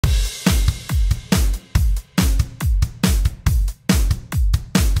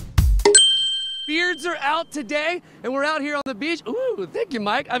Beards are out today, and we're out here on the beach. Ooh, thank you,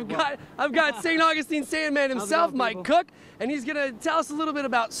 Mike. I've got St. Augustine Sandman himself, Mike Cook, and he's gonna tell us a little bit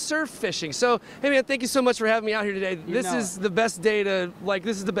about surf fishing. So, hey man, thank you so much for having me out here today. This is the best day to, like,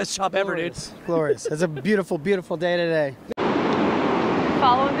 this is the best shop ever, dude. Glorious. It's a beautiful, beautiful day today.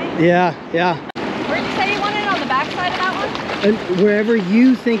 Following me? Yeah, yeah. Where did you say you wanted it? On the back side of that one? And wherever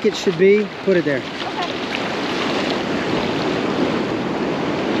you think it should be, put it there. Okay.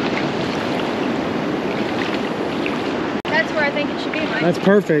 That's where I think it should be, Mike. That's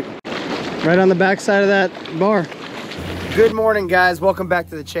perfect. Right on the back side of that bar. Good morning, guys. Welcome back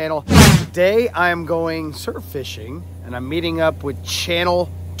to the channel. Today I am going surf fishing, and I'm meeting up with Channel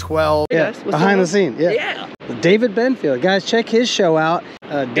 12. Yeah, behind the scene. Yeah. David Benfield. Guys, check his show out.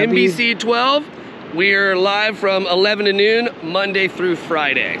 NBC 12. We're live from 11 to noon, Monday through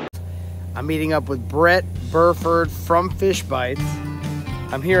Friday. I'm meeting up with Brett Burford from Fishbites.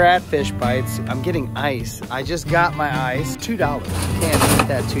 I'm here at Fishbites. I'm getting ice. I just got my ice. $2. Can't beat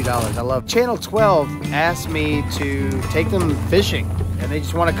that $2. I love Channel 12 asked me to take them fishing, and they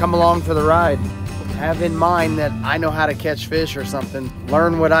just want to come along for the ride. Have in mind that I know how to catch fish or something.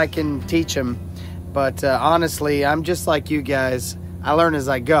 Learn what I can teach them. But honestly, I'm just like you guys. I learn as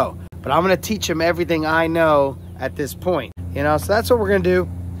I go. But I'm going to teach them everything I know at this point. You know, so that's what we're going to do.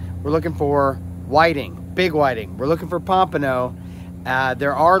 We're looking for whiting, big whiting. We're looking for pompano.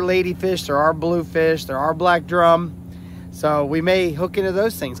 There are ladyfish, there are bluefish, there are black drum. So we may hook into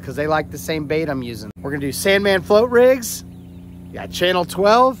those things because they like the same bait I'm using. We're going to do Sandman float rigs. Got Channel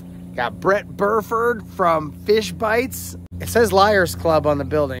 12. Got Brett Burford from Fishbites. It says Liars Club on the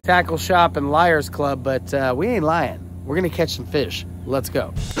building. Tackle Shop and Liars Club, but we ain't lying. We're gonna catch some fish. Let's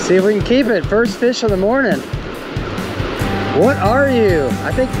go. See if we can keep it. First fish of the morning. What are you?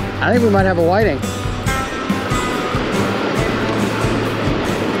 I think we might have a whiting.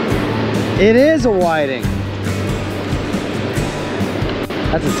 It is a whiting.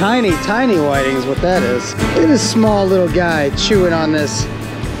 That's a tiny, tiny whiting is what that is. Look at this small little guy chewing on this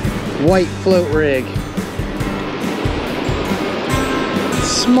white float rig.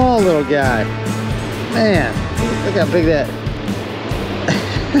 Small little guy. Man, look how big that.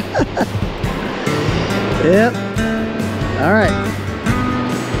 Yep. All right.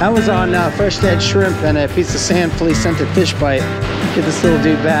 That was on fresh dead shrimp and a piece of sand flea scented fish bite. Get this little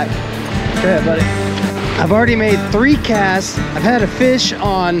dude back. Go ahead, buddy. I've already made 3 casts. I've had a fish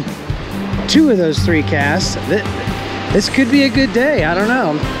on 2 of those 3 casts. This could be a good day. I don't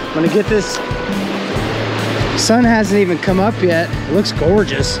know. I'm gonna get this. Sun hasn't even come up yet. It looks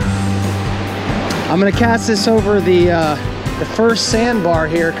gorgeous. I'm gonna cast this over the first sandbar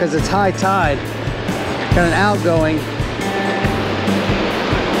here because it's high tide. Got an outgoing.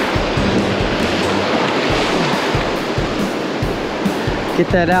 Get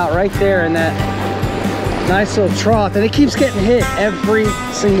that out right there in that nice little trough, and it keeps getting hit every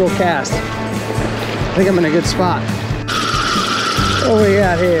single cast. I think I'm in a good spot. What we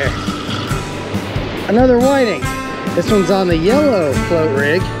got here? Another whiting. This one's on the yellow float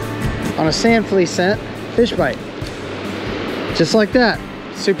rig on a sand flea scent fish bite. Just like that.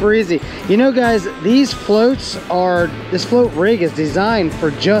 Super easy. You know, guys, these floats are, this float rig is designed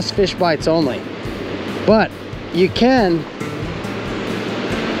for just fish bites only. But you can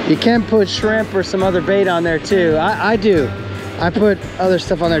put shrimp or some other bait on there too. I do. I put other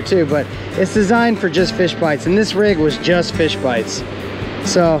stuff on there too, but it's designed for just fish bites, and this rig was just fish bites.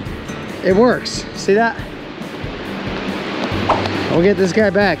 So it works. See that? We'll get this guy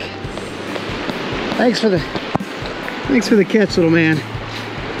back. Thanks for the catch, little man.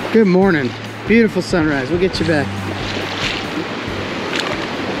 Good morning. Beautiful sunrise. We'll get you back.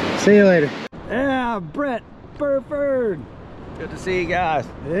 See you later. Yeah, Brett Burford. Good to see you guys.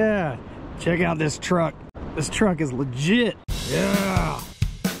 Yeah. Check out this truck. This truck is legit. Yeah.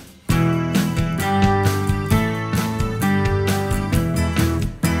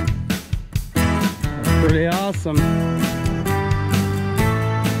 Pretty awesome.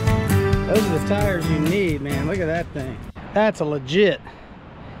 Those are the tires you need, man. Look at that thing. That's a legit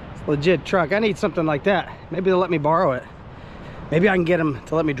truck. I need something like that. Maybe they'll let me borrow it. Maybe I can get them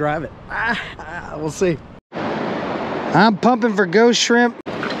to let me drive it. We'll see. I'm pumping for ghost shrimp.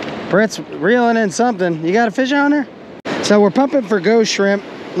 Brett's reeling in something. You got a fish on there? So we're pumping for ghost shrimp,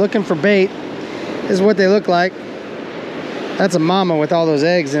 looking for bait. This is what they look like. That's a mama with all those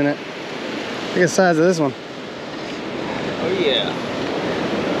eggs in it. Look at the size of this one. Oh yeah.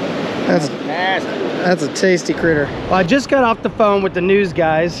 That's nasty. That's a tasty critter. Well, I just got off the phone with the news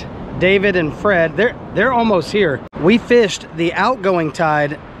guys, David and Fred. They're almost here. We fished the outgoing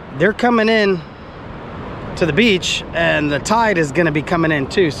tide. They're coming in to the beach, and the tide is going to be coming in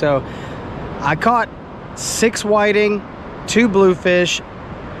too. So I caught 6 whiting, 2 bluefish,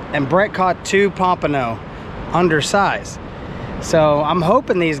 and Brett caught 2 pompano, undersized. So I'm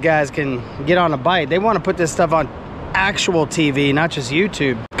hoping these guys can get on a bite. They want to put this stuff on actual TV, not just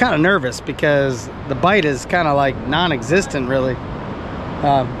YouTube. I'm kind of nervous because the bite is kind of like non-existent, really.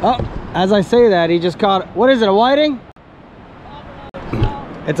 Oh, as I say that, he just caught, what is it, a whiting?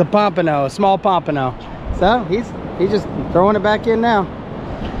 It's a pompano, a small pompano. So he's just throwing it back in now.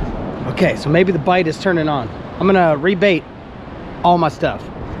 Okay, so maybe the bite is turning on. I'm gonna rebait all my stuff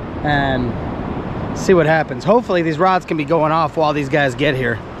and see what happens. Hopefully these rods can be going off while these guys get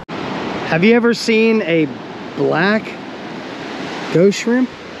here. Have you ever seen a black ghost shrimp?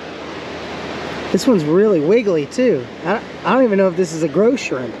 This one's really wiggly too. I don't even know if this is a ghost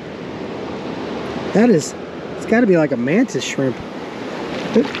shrimp. It's got to be like a mantis shrimp.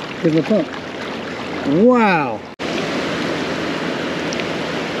 Here's my pump. Wow.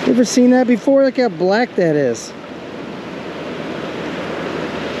 You ever seen that before? Look how black that is.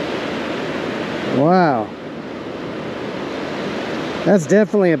 Wow. That's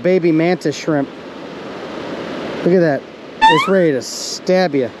definitely a baby mantis shrimp. Look at that. It's ready to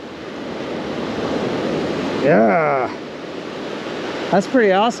stab you. Yeah. That's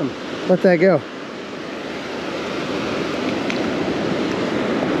pretty awesome. Let that go.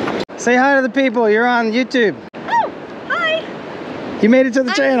 Say hi to the people. You're on YouTube. Oh, hi. You made it to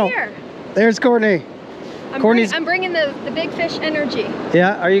the channel. Here. There's Courtney. I'm bringing the big fish energy.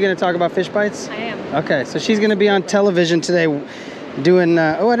 Yeah, are you going to talk about Fishbites? I am. Okay, so she's going to be on television today doing,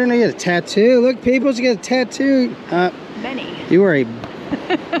 oh, I didn't know you had a tattoo. Look, people, she got a tattoo. Many. You are a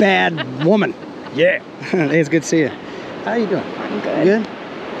bad woman. Yeah. Hey, it's good to see you. How you doing? I'm good. Good?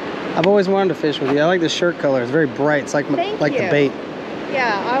 I've always wanted to fish with you. I like this shirt color. It's very bright. It's like the bait.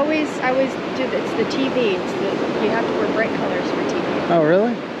 Yeah, I always do this. It's the TV. You have to wear bright colors for TV. Oh,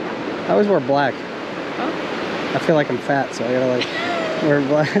 really? I always wear black. Huh? I feel like I'm fat, so I gotta like wear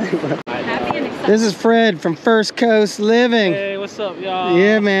black. Happy and excited. This is Fred from First Coast Living. Hey, what's up, y'all?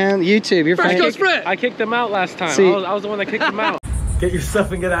 Yeah, man. YouTube. You're First Coast Fred. I kicked them out last time. See, I was the one that kicked them out. Get your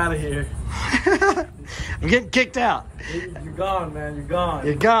stuff and get out of here. I'm getting kicked out. You're gone, man. You're gone.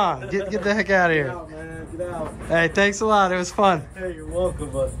 You're gone. Get the heck out of here. Get out, man. Get out. Hey, thanks a lot. It was fun. Hey, you're welcome,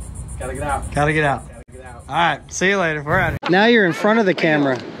 but gotta get out. Gotta get out. Gotta get out. All right. See you later. We're out. Now you're in front of the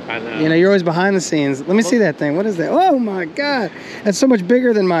camera. I know. You know, you're always behind the scenes. Let me see that thing. What is that? Oh my God. That's so much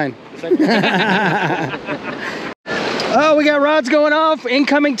bigger than mine. Oh, we got rods going off.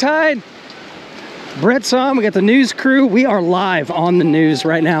 Incoming tide. Brett's on. We got the news crew. We are live on the news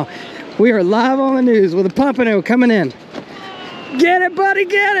right now. We are live on the news with a pompano coming in. Get it, buddy,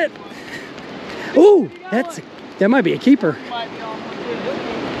 get it. Ooh, that might be a keeper.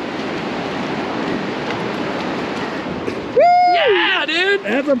 Yeah, dude.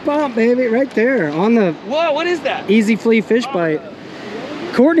 That's a pomp, baby, right there on the Whoa, what is that? Easy Flea fish bite.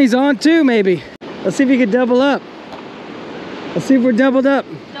 Courtney's on too, maybe. Let's see if you can double up. Let's see if we're doubled up.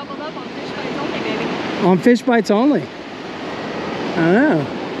 Doubled up on fish bites only, baby. On fish bites only. I don't know.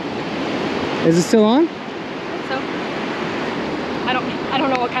 Is it still on? So, I don't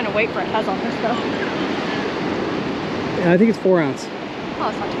know what kind of weight Brett has on this though. Yeah, I think it's 4 ounce. Oh,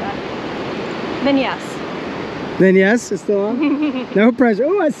 it's not too bad. Then yes. Then yes, it's still on. No pressure.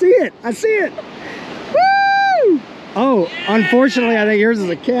 Oh, I see it. I see it. Woo! Oh, unfortunately, I think yours is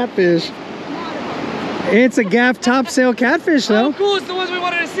a catfish. It's a gaff topsail catfish, though. Oh, cool. It's the ones we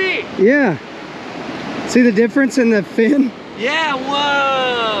wanted to see. Yeah. See the difference in the fin? Yeah,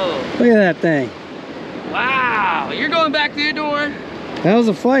 whoa. Look at that thing. Wow. You're going back to your door. That was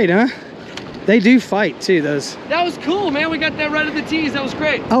a fight, huh? They do fight, too, those. That was cool, man. We got that right at the tees. That was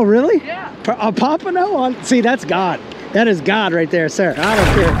great. Oh, really? Yeah. A pompano on? See, that's God. That is God right there, sir. I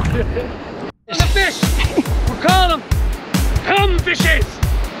don't care. There's a fish. We're calling them. Come, fishes.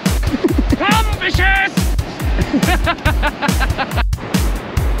 Come, fishes.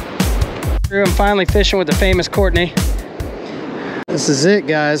 I'm finally fishing with the famous Courtney. This is it,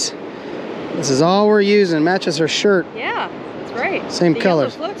 guys. This is all we're using. Matches her shirt. Yeah, that's right. Same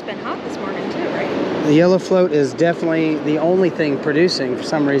colors. The yellow float's been hot this morning too, right? The yellow float is definitely the only thing producing for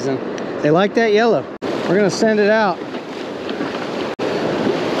some reason. They like that yellow. We're gonna send it out.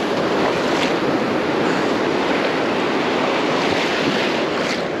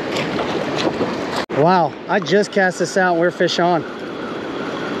 Wow, I just cast this out and we're fish on.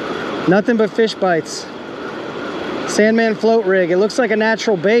 Nothing but fish bites. Sandman float rig. It looks like a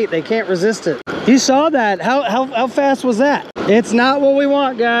natural bait. They can't resist it. You saw that. How fast was that? It's not what we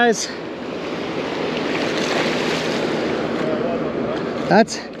want, guys.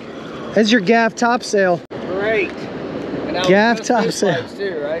 That's your gaff topsail. Great. Gaff topsail.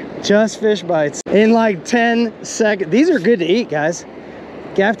 Too, right? bite. Just fish bites in like 10 seconds. These are good to eat, guys.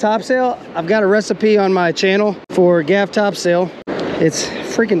 Gaff topsail. I've got a recipe on my channel for gaff topsail. It's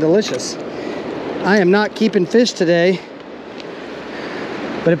freaking delicious. I am not keeping fish today,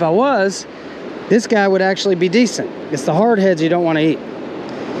 but if I was, this guy would actually be decent. It's the hard heads you don't want to eat.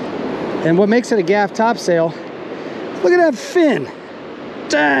 And what makes it a gaff topsail, look at that fin.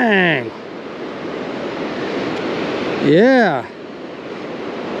 Dang. Yeah.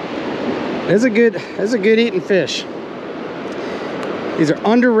 It's a good eating fish. These are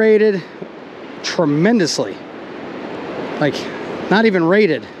underrated tremendously. Like, not even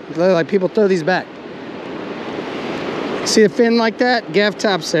rated. Like, people throw these back. See a fin like that? Gaff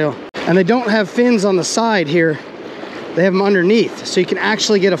topsail. And they don't have fins on the side here. They have them underneath, so you can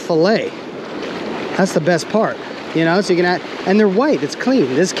actually get a fillet. That's the best part, you know? So you can add, and they're white, it's clean.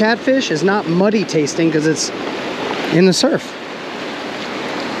 This catfish is not muddy tasting because it's in the surf.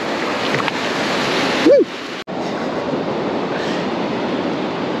 Woo!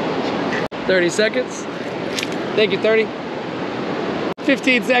 30 seconds. Thank you, 30.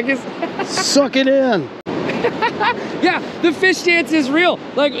 15 seconds. Suck it in. Yeah, the fish dance is real.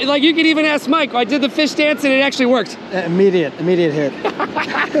 Like you could even ask Mike. I did the fish dance and it actually worked. Immediate hit.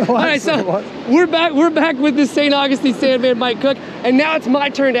 All right, so we're back with the St. Augustine Sandman, Mike Cook, and now it's my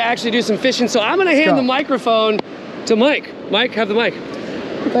turn to actually do some fishing. So I'm gonna hand the microphone to Mike. Mike, have the mic.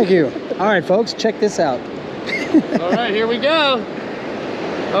 Thank you. All right, folks, check this out. All right, here we go.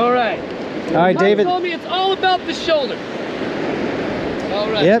 All right. All right, Mike David. told me it's all about the shoulder. All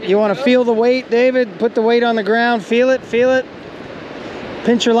right. Yep, you want to feel the weight, David. Put the weight on the ground. Feel it, feel it.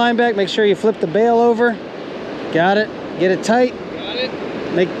 Pinch your line back. Make sure you flip the bail over. Got it. Get it tight. Got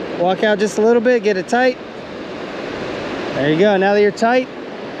it. Walk out just a little bit. Get it tight. There you go. Now that you're tight,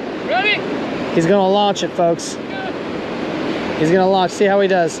 Ready? he's going to launch it, folks. He's going to launch. See how he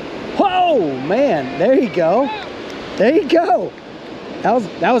does. Whoa, man. There you go. There you go.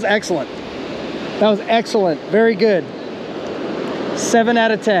 That was excellent. That was excellent. Very good. 7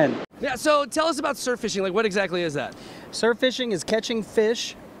 out of 10. Yeah, so tell us about surf fishing. Like, what exactly is that? Surf fishing is catching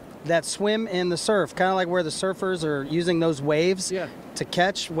fish that swim in the surf, kind of like where the surfers are using those waves to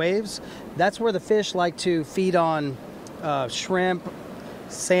catch waves. That's where the fish like to feed on shrimp,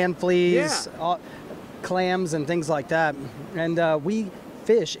 sand fleas, clams, and things like that. And we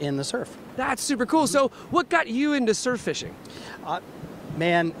fish in the surf. That's super cool. So what got you into surf fishing?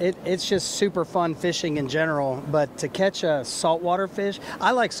 Man, it's just super fun fishing in general, but to catch a saltwater fish,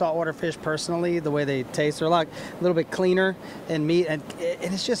 I like saltwater fish personally, the way they taste. They're like a little bit cleaner in meat, and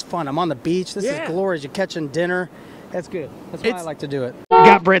it's just fun. I'm on the beach. This is glorious. You're catching dinner. That's good. That's why I like to do it. I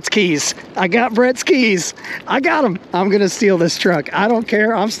got Brett's keys. I got Brett's keys. I got them. I'm going to steal this truck. I don't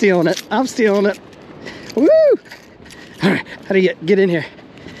care. I'm stealing it. I'm stealing it. Woo! All right. How do you get in here?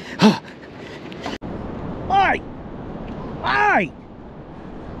 Oh. Hi! Hi!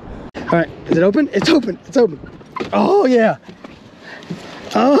 All right, is it open? It's open, it's open. Oh yeah.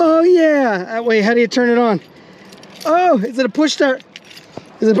 Oh yeah. Wait, how do you turn it on? Oh, is it a push start?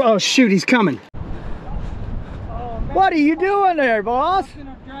 Is it, oh shoot, he's coming. Oh, what are you doing there, boss? I'm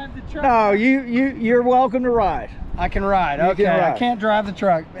gonna drive the truck. No, you're welcome to ride. I can ride, okay. I can't drive the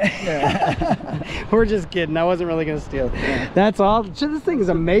truck. Yeah. We're just kidding, I wasn't really gonna steal it. Yeah. That's all, this thing is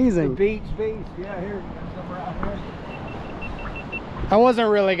amazing. The beach, yeah, here, come around here. I wasn't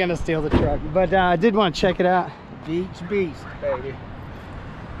really gonna steal the truck, but I did want to check it out. Beach, baby.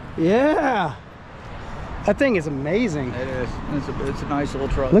 Yeah, that thing is amazing. It is. It's a nice little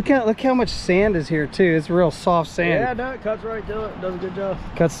truck. Look how much sand is here too. It's real soft sand. Yeah, no, it cuts right through it. Does a good job.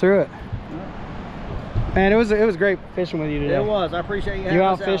 Cuts through it. Man, it was great fishing with you today. It was. I appreciate you having you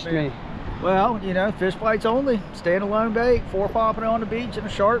us out outfished there. me. Well, you know, fish bites only. Standalone bait, 4 popping on the beach and a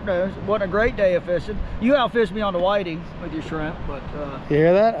sharp nose. It wasn't a great day of fishing. You outfished me on the whiting with your shrimp, but you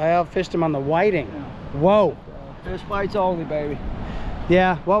hear that? I outfished him on the whiting. Yeah. Whoa. Fish bites only, baby.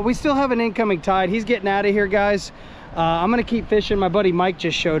 Yeah, well, we still have an incoming tide. He's getting out of here, guys. I'm gonna keep fishing. My buddy Mike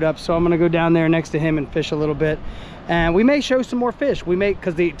just showed up, so I'm gonna go down there next to him and fish a little bit. And we may show some more fish. We may,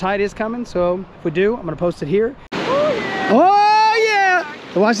 because the tide is coming, so if we do, I'm gonna post it here. Oh yeah! Oh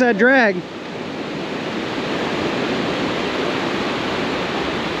yeah! Watch that drag.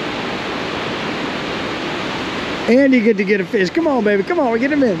 And you get to get a fish. Come on, baby. Come on, we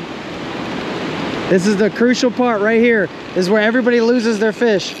get him in. This is the crucial part right here. This is where everybody loses their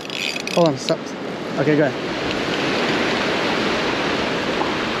fish. Hold on, stop. Okay, go ahead.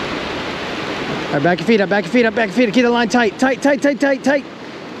 All right, back your feet up, back your feet up, back your feet up. Keep the line tight, tight, tight, tight, tight, tight.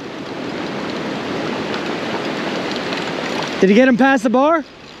 Did you get him past the bar?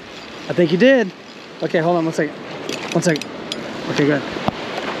 I think you did. Okay, hold on 1 second. 1 second. Okay, go ahead.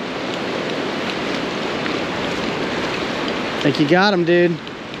 think you got him, dude.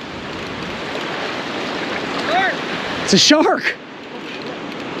 It's a shark.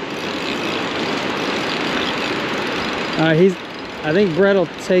 I think Brett will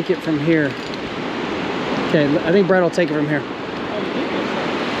take it from here. Okay, I think Brett will take it from here.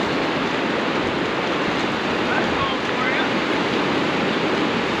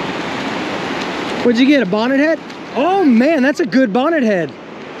 What'd you get, a bonnet head? Oh man, that's a good bonnet head.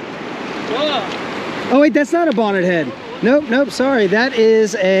 Oh wait, that's not a bonnet head. Nope, nope, sorry. That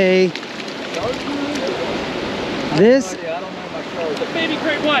is a... This... It's a baby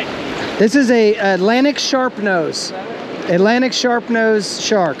great white. This is a Atlantic sharpnose. Atlantic sharpnose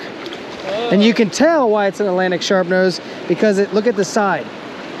shark. And you can tell why it's an Atlantic sharpnose because look at the side.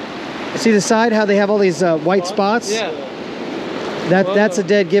 See the side, how they have all these white spots? Yeah. That's a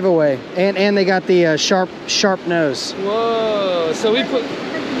dead giveaway. And they got the sharp nose. Whoa. So we put...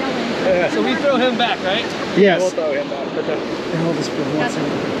 So we throw him back, right? Yes. We'll throw him back. Here, hold this for 1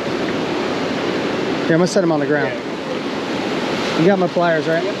 second. Here, I'm gonna set him on the ground. You got my pliers,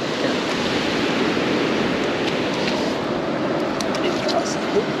 right? Yep.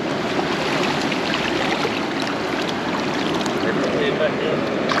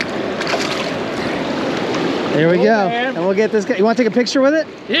 There we go. And we'll get this guy. You want to take a picture with it?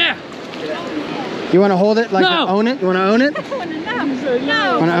 Yeah. You want to hold it like own it? You want to own it?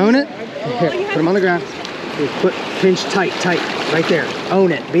 No. Want to own it? Here, put him on the ground. Here, pinch tight, right there.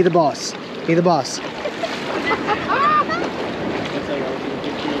 Own it. Be the boss. Be the boss.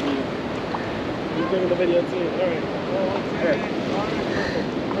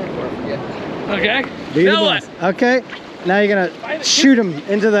 Okay. Be the Now boss. what? Okay. Now you're gonna shoot him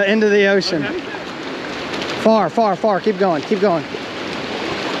into the ocean. Okay. Far. Keep going. Keep going.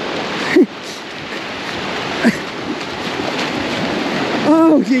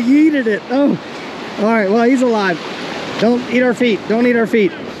 Oh, you yeeted it. Oh. All right. Well, he's alive. Don't eat our feet. Don't eat our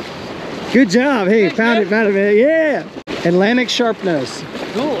feet. Good job. Hey, found it, man. Yeah. Atlantic sharpnose.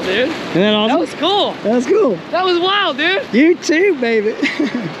 Cool, dude. Isn't that awesome? That was cool. That was cool. That was wild, dude. You too, baby.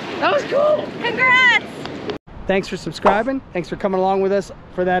 That was cool. Congrats. Thanks for subscribing. Thanks for coming along with us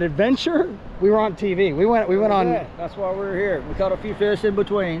for that adventure. We were on TV. We went on. Yeah, that's why we're here. We caught a few fish in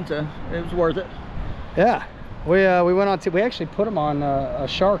between, so it was worth it. Yeah. We went on to, we actually put them on a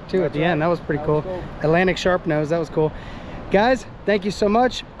shark too at the end. That was pretty cool. Atlantic sharpnose, that was cool. Guys, thank you so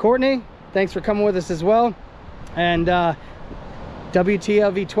much. Courtney, thanks for coming with us as well. And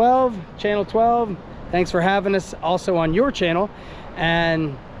WTLV 12, channel 12, thanks for having us also on your channel.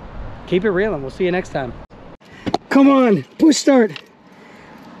 And keep it real, and we'll see you next time. Come on, push start.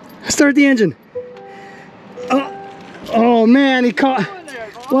 Start the engine. Oh man, he caught.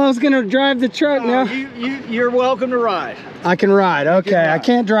 Well, I was gonna drive the truck now. You're welcome to ride. I can ride, okay. I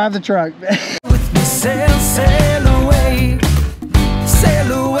can't drive the truck. Sail, sail